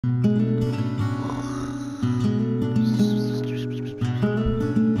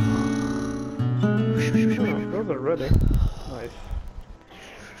already. Nice.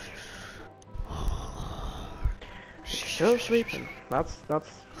 Still sleeping. That's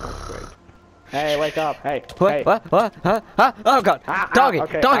great. Hey, wake up! Hey, What? hey! What? Huh? Huh? Oh god! Doggy!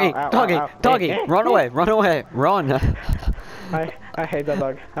 Okay. Doggy! Ow, ow, Doggy! ow, ow. Doggy! Hey, Run away! Run away! Run! I hate that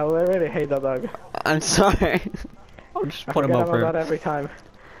dog. I really hate that dog. I'm sorry. I'll just I put him forget about over. that every time.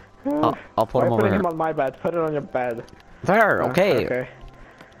 I'll put Why him over putting here. him on my bed? Put it on your bed. There. Okay. Okay.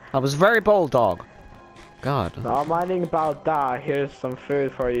 I was very bold, dog. God. Not minding about that. Here's some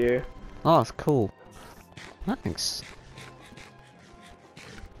food for you. Oh, it's cool. Thanks.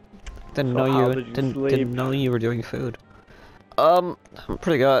 Didn't So know how you did you didn't sleep? know you were doing food. I'm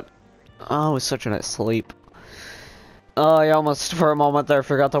pretty good. Oh, I was such a sleep. Oh, I almost for a moment there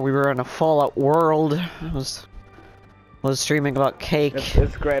forgot that we were in a Fallout world. I was streaming about cake.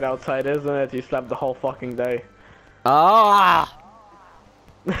 It's great outside, isn't it? You slept the whole fucking day. Ah!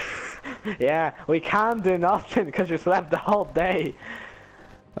 Yeah, we can't do nothing because you slept the whole day.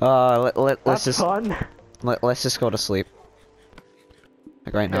 Let's That's just fun. let's just go to sleep.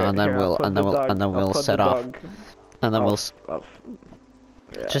 Like right now, and then Here, we'll set off, and then we'll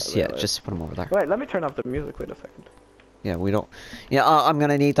just put him over there. Wait, let me turn off the music. Wait a second. Yeah, we don't. Yeah, I'm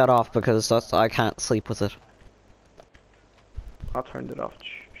gonna need that off because I can't sleep with it. I'll turn it off.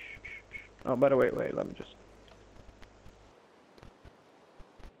 Oh, by the way, wait, let me just.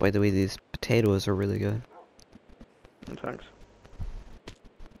 By the way, these potatoes are really good. Thanks.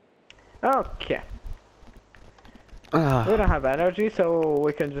 Okay. We Ah, don't have energy, so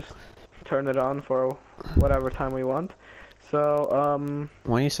we can just turn it on for whatever time we want. So,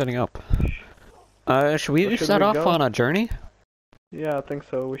 why are you setting up? Should we should set we off go? on a journey? yeah, I think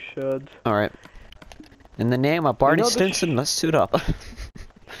so. We should. All right. In the name of Barney You know the Stinson, let's suit up.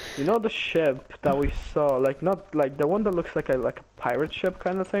 You know the ship that we saw, like not like the one that looks like a pirate ship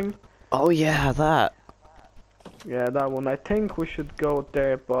kind of thing? Oh yeah, that. Yeah, that one. I think we should go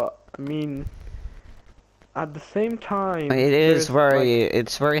there, but I mean, at the same time, It's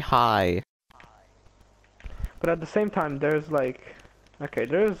there's, very high. but at the same time, there's like, okay,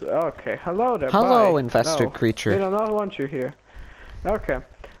 hello there. Hello, bye. infested No, creature. we do not want you here. Okay,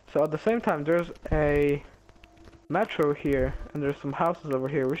 so at the same time, there's a metro here, and there's some houses over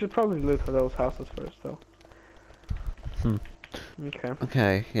here. We should probably loot for those houses first, though. Hmm. Okay.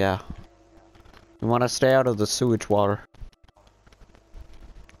 Okay, yeah. We want to stay out of the sewage water.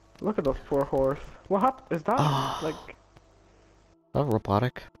 Look at those poor horse. What happened? Is that like? Oh,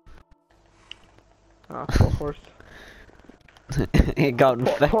 robotic. Ah, poor horse. It got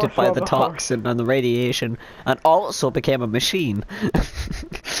infected by the horse. toxin and the radiation, and also became a machine.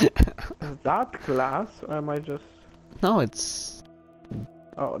 Is that glass, or am I just? No, it's.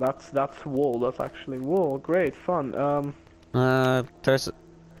 Oh, that's wool. That's actually wool. Great fun.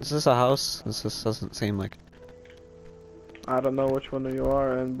 Is this a house? This doesn't seem like. I don't know which one you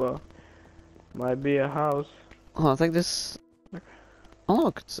are in, but might be a house. Oh, I think this. Oh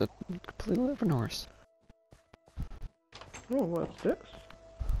look, it's a completely different horse. Oh, what's this?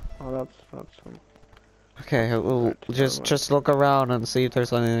 Oh, that's some. Okay, we'll Right, just look around and see if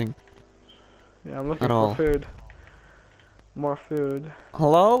there's anything. Yeah, I'm looking At for all. food. More food.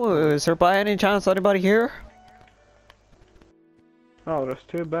 Hello? Is there by any chance anybody here? Oh, there's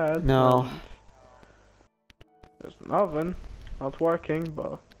two beds. No. and There's an oven. Not working,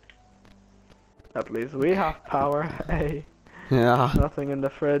 but at least we have power. Hey, Yeah. nothing in the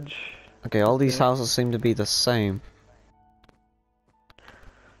fridge. Okay, all these Yeah. houses seem to be the same.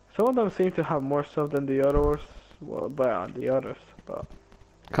 Some of them seem to have more stuff than the others. Well, the others, but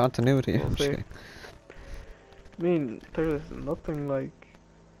Continuity. We'll I'm just see. kidding. I mean, there's nothing like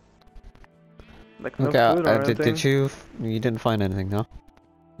no Okay, food or anything. did you didn't find anything, no?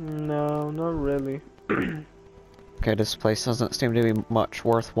 No, not really. Okay, this place doesn't seem to be much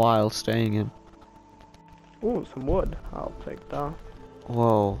worthwhile staying in. Ooh, some wood. I'll take that.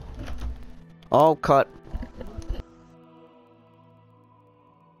 Whoa. Oh, cut.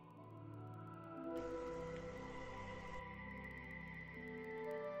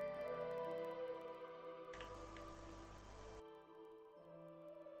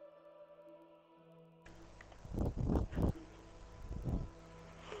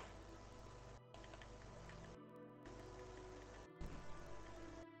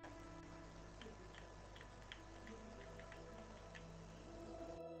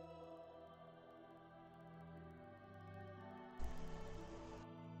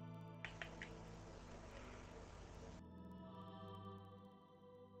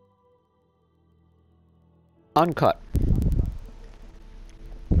 Uncut.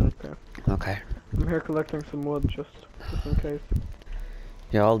 Okay. Okay. I'm here collecting some wood just in case.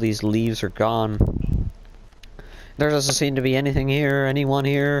 Yeah, all these leaves are gone. There doesn't seem to be anything here, anyone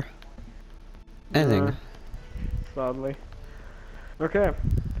here. Anything. Sadly. Okay.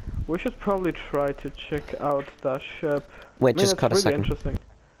 We should probably try to check out that ship. Wait, I mean, just it's cut a really second. interesting.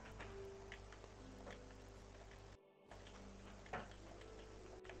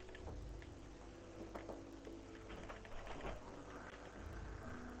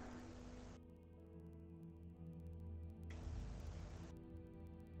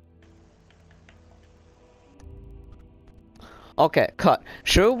 Okay, cut.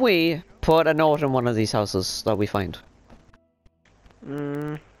 Should we put a note in one of these houses that we find?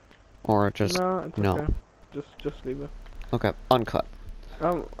 Or just... No, it's no. okay. Just leave it. Okay, uncut.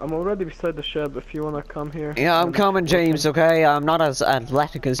 I'm already beside the ship if you wanna come here. Yeah, I'm and coming, we James, can- okay? I'm not as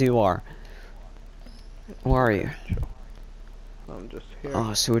athletic as you are. Where are you? Sure. I'm just here.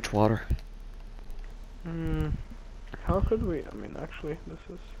 Oh, sewage water. How could we? I mean, actually, this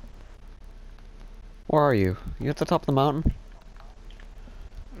is. Where are you? You at the top of the mountain?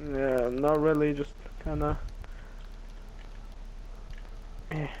 Yeah, not really. Just kinda.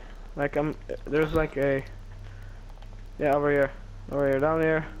 Like there's like a. Yeah, over here, down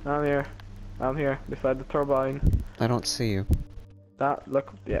here, down here, beside the turbine. I don't see you. That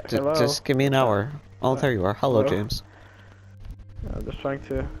look, yeah. Hello. Just give me an hour. Oh, there you are. Hello, Hello. James. I'm just trying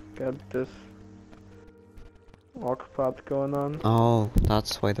to get this walk path going on. Oh,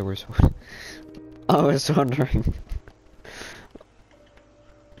 that's why there was. I was wondering.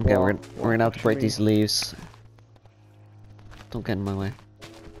 Okay, Well, we're gonna have to what break you these leaves. Don't get in my way.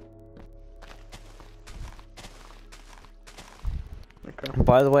 Okay.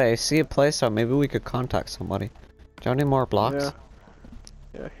 By the way, I see a place out. Maybe we could contact somebody. Do you have any more blocks?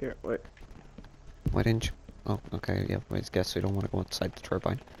 Yeah. Yeah. Here. Wait. Why didn't you? Oh, okay. Yeah. I guess we don't want to go inside the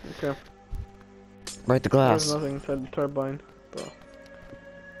turbine. Okay. Right, the There's glass. nothing inside the turbine. But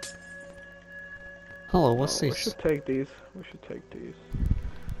Hello. What's we this? should take these. We should take these.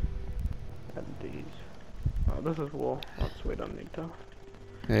 And these. Oh, this is wool. That's we don't need that.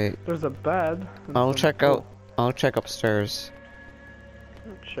 Hey, There's a bed. and I'll some check wool. out. I'll check upstairs.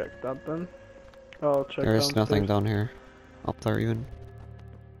 Check that then. I'll check There is nothing downstairs. down here. Up there even.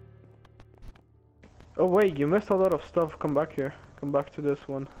 Oh wait, you missed a lot of stuff. Come back here. Come back to this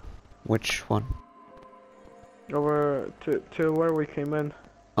one. Which one? Over to where we came in.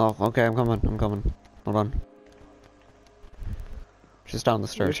 Oh, okay. I'm coming. I'm coming. Hold on. Just down the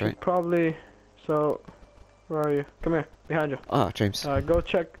We stairs, should right? probably. So, where are you? Come here, behind you. Ah, James. Go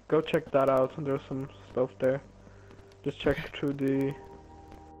check that out. There's some stuff there. Just check through the.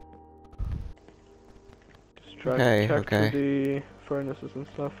 Just Okay, check okay. through the furnaces and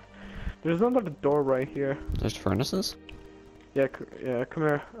stuff. There's another door right here. There's furnaces? Yeah, yeah. Come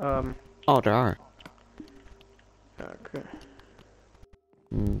here. Oh, there are. Yeah, okay.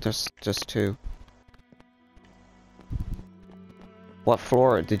 Just two. What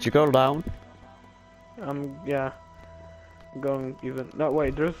floor? Did you go down? Yeah. Going even. No,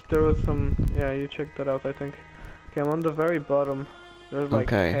 wait. There was some. Yeah, you checked that out. I think. Okay, I'm on the very bottom. There's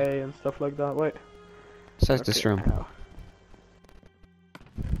like Okay. hay and stuff like that. Wait. Besides this Okay, room. ow.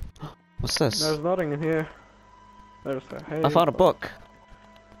 What's this? There's nothing in here. There's a hay. I found a book.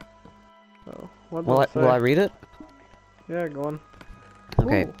 Oh, what Will I, does it will I say? read it? Yeah, go on.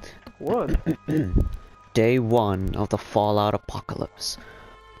 Okay. Ooh, what? Day 1 of the Fallout Apocalypse.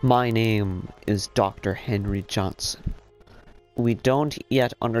 My name is Dr. Henry Johnson. We don't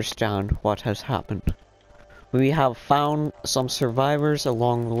yet understand what has happened. We have found some survivors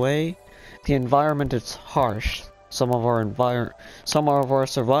along the way. The environment is harsh. Some of our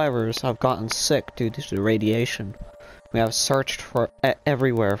survivors have gotten sick due to the radiation. We have searched for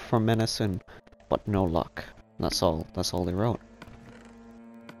everywhere for medicine, but no luck. That's all they wrote.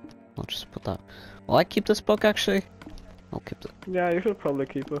 I'll just put that. Will I keep this book actually? I'll keep it. Yeah, you should probably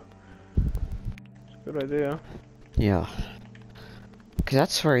keep it. It's a good idea. Yeah. Okay,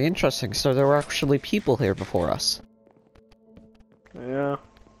 that's very interesting. So there were actually people here before us. Yeah.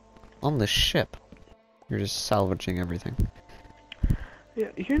 On the ship. You're just salvaging everything. Yeah,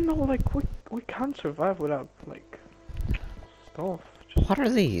 you know, like we can't survive without like stuff. Just What are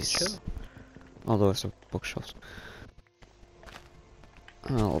these? chill. Oh, those are bookshelves.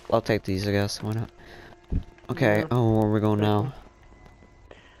 I'll take these, I guess. Why not? Okay. Yeah. Oh, where are we going now?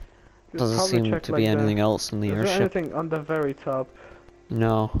 Just Doesn't probably seem check, to like, be the- anything else in the Is there airship. anything on the very top?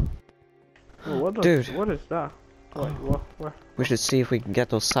 No. Oh, what Dude. What is that? Wait, what? Where? We should see if we can get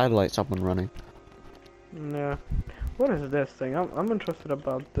those satellites up and running. Yeah. What is this thing? I'm interested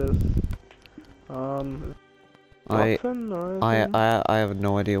about this. I Button or anything? I have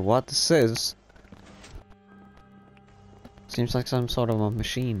no idea what this is. Seems like some sort of a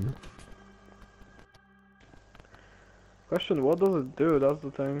machine. Question, what does it do? That's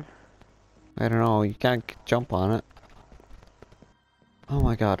the thing. I don't know, you can't jump on it. Oh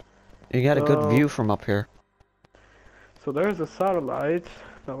my god. You get a good So- view from up here. So there's a satellite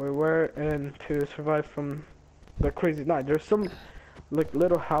that we were in to survive from the crazy night. There's some like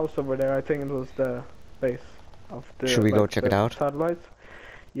little house over there. I think it was the base of the. Should we go like, check the it out? Satellites.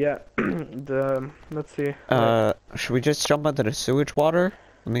 Yeah. Let's see. Should we just jump into the sewage water?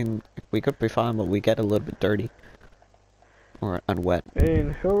 I mean, we could be fine, but we get a little bit dirty. And wet. I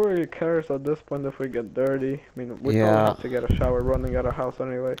mean, who really cares at this point if we get dirty? I mean, we Yeah. probably have to get a shower running at our house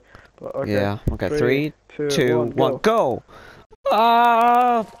anyway. But okay. Yeah, okay, 3, 2, 2, 1, go!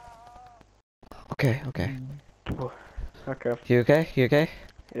 Ah! Okay, okay. Okay. You okay? You okay?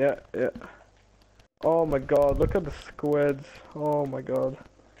 Yeah, yeah. Oh my god, look at the squids. Oh my god.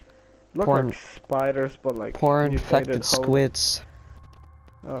 Look Poor like spiders, but like Poor mutated infected holes. squids.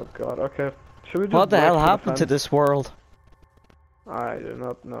 Oh god, okay. Should we just What the break hell through happened to fence? this world? I do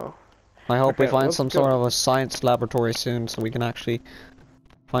not know. I hope we Okay, find let's some go. sort of a science laboratory soon so we can actually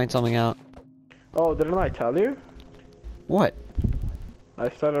find something out. Oh, didn't I tell you? What? I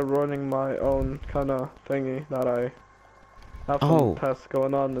started running my own kinda thingy that I have some Oh. tests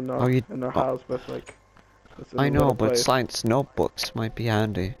going on in our, Oh, you- in our oh. house, but like... it's in I a know, little but place. science notebooks might be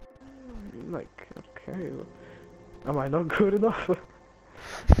handy. Like, okay. Am I not good enough?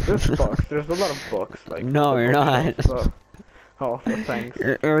 This box, there's a lot of books, like... No, the you're not. bookshelf, so- Oh, thanks.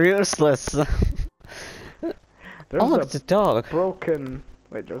 You're useless. There's Oh, look, a it's a dog. broken...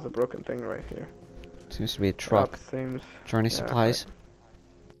 Wait, there's a broken thing right here. Seems to be a truck. That seems... Is there any yeah, supplies?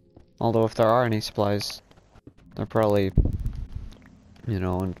 Although if there are any supplies, they're probably, you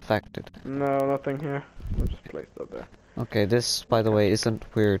know, infected. No, nothing here. I'll just place that there. Okay, this, by the way, isn't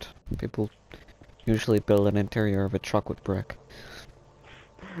weird. People usually build an interior of a truck with brick.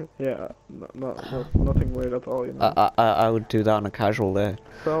 Yeah, nothing weird at all, you know. I would do that on a casual day.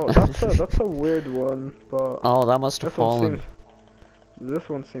 So that's a weird one, but Oh, that must have this one fallen. seems this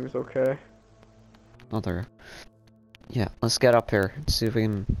one seems okay. Other. Yeah, let's get up here and see if we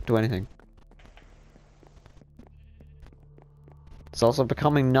can do anything. It's also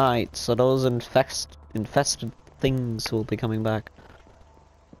becoming night, so those infested things will be coming back.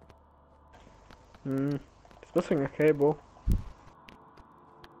 It's missing a cable.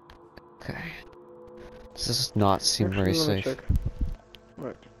 Okay. This does not seem Actually, very let me safe. check.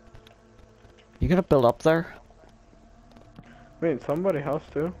 Right. You gonna build up there? I mean, somebody has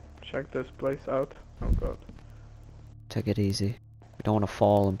to check this place out. Oh god. Take it easy. We don't want to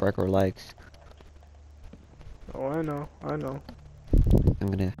fall and break our legs. Oh, I know, I know. I'm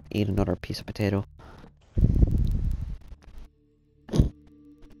gonna eat another piece of potato. Actually,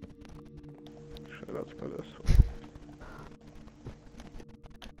 let's go this way.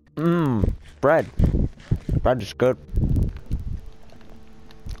 Mmm, bread. Bread is good.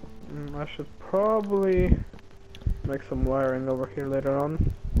 I should probably make some wiring over here later on.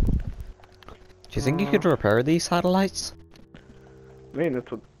 Do you think you could repair these satellites? I mean, it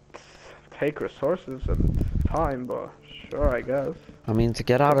would take resources and time, but sure, I guess. I mean, to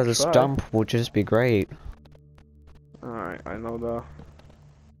get out of this Try. dump would just be great. Alright, I know that.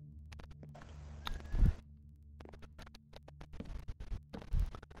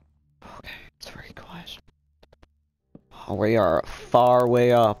 Okay, it's very quiet. Oh, we are far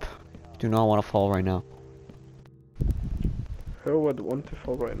way up. Do not want to fall right now. Who would want to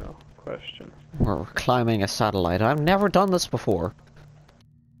fall right now? Question. We're climbing a satellite. I've never done this before.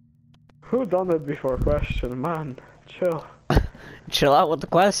 Who done it before? Question. Man, chill. Chill out with the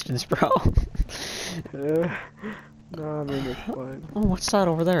questions, bro. Yeah. No, I mean, it's fine. Oh, what's that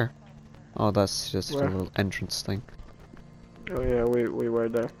over there? Oh, that's just Where? a little entrance thing. Oh yeah, we were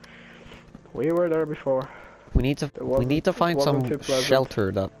there. We were there before. We need to find wasn't some too pleasant.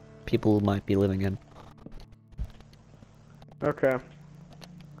 shelter that people might be living in. Okay.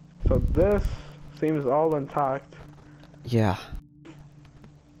 So this seems all intact, Yeah.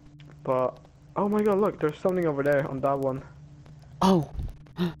 but oh my god, look, there's something over there on that one. Oh.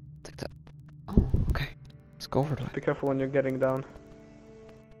 Take that. Oh, okay. Let's go over to it. Be careful when you're getting down.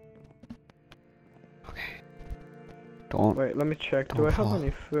 Okay. Don't. Wait, let me check. Do Don't I have fall.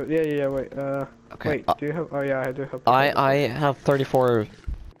 any food? Yeah, wait. Okay. Wait, do you have? Oh yeah, I do have. I have 34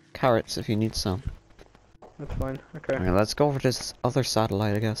 carrots if you need some. That's fine. Okay. Okay, let's go over to this other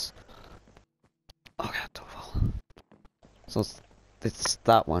satellite, I guess. Oh god, don't fall. So it's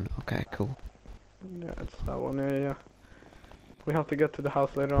that one. Okay, cool. Yeah, it's that one. Yeah. We have to get to the house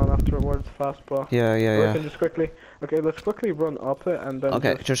later on afterwards, fast, but Yeah, we yeah, can just quickly. Okay, let's quickly run up it and then. yeah.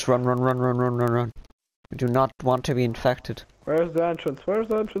 Okay, just run. We do not want to be infected. Where's the entrance? Where's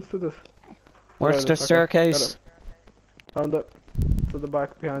the entrance to this? Where's There the it is, okay, got staircase? Found it. To the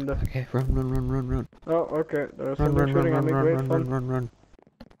back behind it. Okay, run, run, run, run, run. Oh, okay. There's Run, something run, run, shooting at run, me. run, Great run, fun. run, run, run.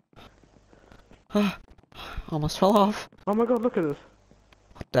 Ah, almost fell off. Oh my god, look at this.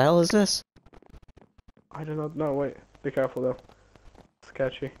 What the hell is this? I do not know. Wait. Be careful though.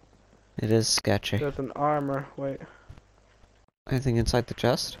 Sketchy. It is sketchy. There's an armor. Wait. Anything inside the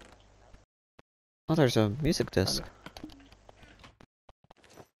chest? Oh, there's a music disc.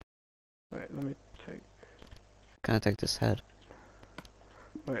 Wait, let me take. Can I take this head?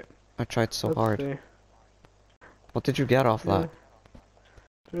 Wait. I tried so Let's hard. see. What did you get off Yeah. that?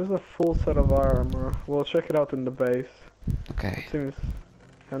 There's a full set of armor. We'll check it out in the base. Okay. Seems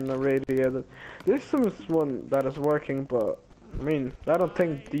kind of radiated. This seems one that is working, but I mean, I don't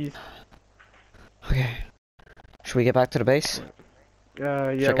think these. Okay. Should we get back to the base?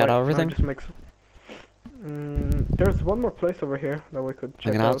 Yeah. Check out wait, everything? Just makes. There's one more place over here that we could I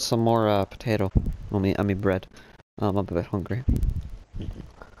check can out. add some more potato. I mean bread. I'm a bit hungry.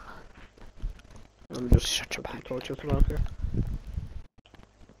 Let me just Shut your put some back. torches around here.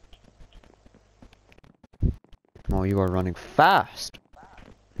 Oh, you are running fast.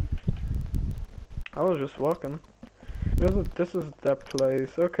 I was just walking. This is that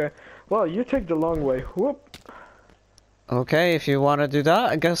place. Okay. Well, you take the long way. Whoop. Okay, if you want to do that,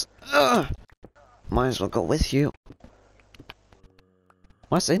 I guess. Might as well go with you.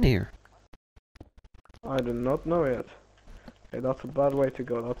 What's in here? I do not know yet. Okay, that's a bad way to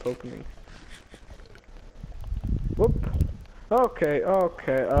go. That's opening. Whoop. Okay.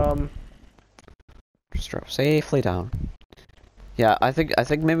 Just drop safely down. Yeah, I think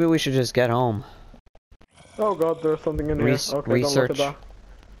maybe we should just get home. Oh god, there's something in here. Okay, Research. don't look at that.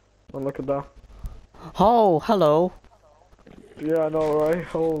 Don't look at that. Oh, hello. Yeah, I know, right?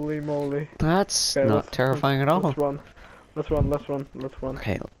 Holy moly. That's Okay, not terrifying at all. Let's run. Let's run.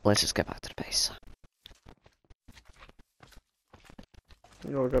 Okay, let's just get back to the base.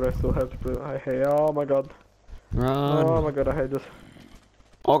 Oh god, I still have to. I hate. Oh my god. Run. Oh my god, I hate this.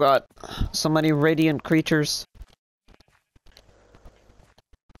 Oh god, so many radiant creatures.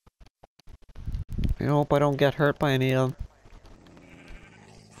 I hope I don't get hurt by any of them.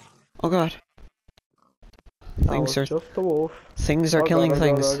 Oh god. Things are just a wolf. killing god,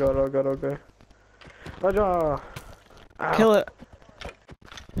 things. Oh god, okay. Raja! Ah. Kill it.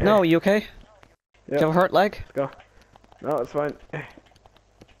 No, you okay? Yeah. Do you have a hurt leg? Let's go. No, it's fine. Let's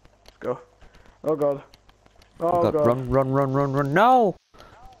go. Oh god. Oh god. Run, run, run, run, run. No!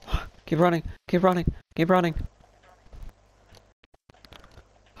 Keep running, keep running, keep running.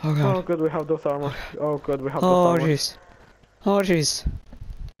 Oh god. Oh good, we have those armor. Oh good, we have Oh those armor. jeez. Oh jeez.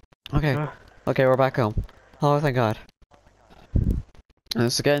 Okay. Ah. Okay, we're back home. Oh thank god.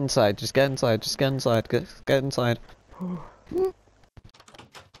 Just get inside, just get inside, just get inside, get inside.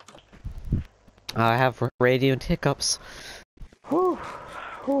 I have radiant hiccups. Oh,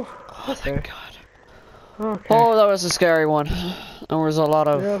 Oh thank god. okay. Oh, that was a scary one. There was a lot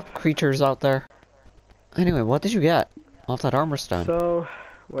of Yeah. creatures out there. Anyway, what did you get off that armor stone? So,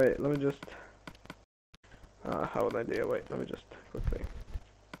 wait, let me just. How an idea. Wait, let me just quickly.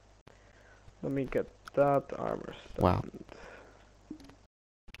 Let me get that armor stand. Wow.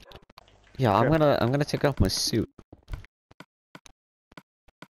 Yeah, I'm gonna take off my suit.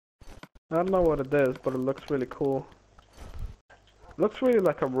 I don't know what it is, but it looks really cool. Looks really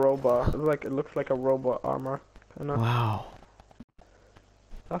like a robot. It looks like a robot armor. Kinda. Wow.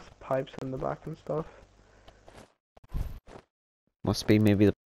 That's pipes in the back and stuff. Must be maybe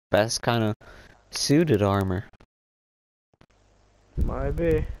the best kind of suited armor. Might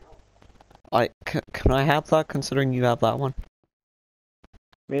be. Can I have that considering you have that one?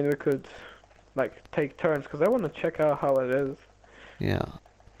 I mean, we could, like, take turns, because I want to check out how it is. Yeah.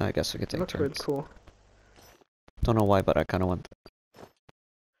 I guess we could It take looks turns. really cool. Don't know why, but I kind of want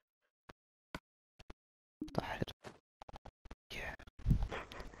the head. Yeah.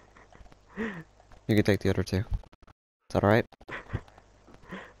 You can take the other two. Is that alright?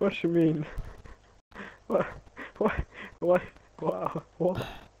 What you mean? What? What? Wow. What?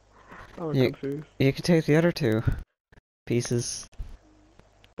 I'm confused. You can take the other two pieces.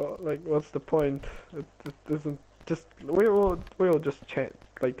 But, like, what's the point? It isn't just... We'll just change,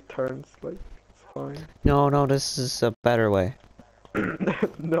 like, turns, like, it's fine. No, this is a better way.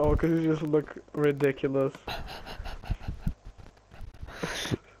 No, because you just look ridiculous.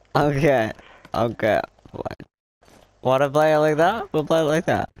 Okay. Want to play it like that? We'll play it like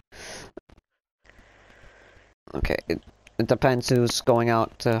that. Okay, it depends who's going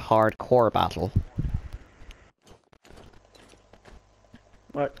out to hardcore battle.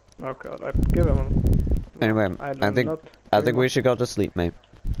 Like, oh god, I give him a... Anyway, I think we should go to sleep, mate.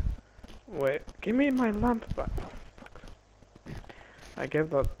 Wait, give me my lamp back. I gave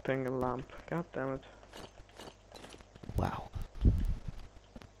that thing a lamp. God damn it. Wow.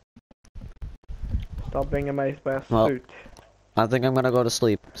 Stop being amazed by a Well. suit. I think I'm gonna go to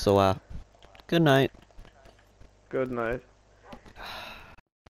sleep, so, good night. Good night.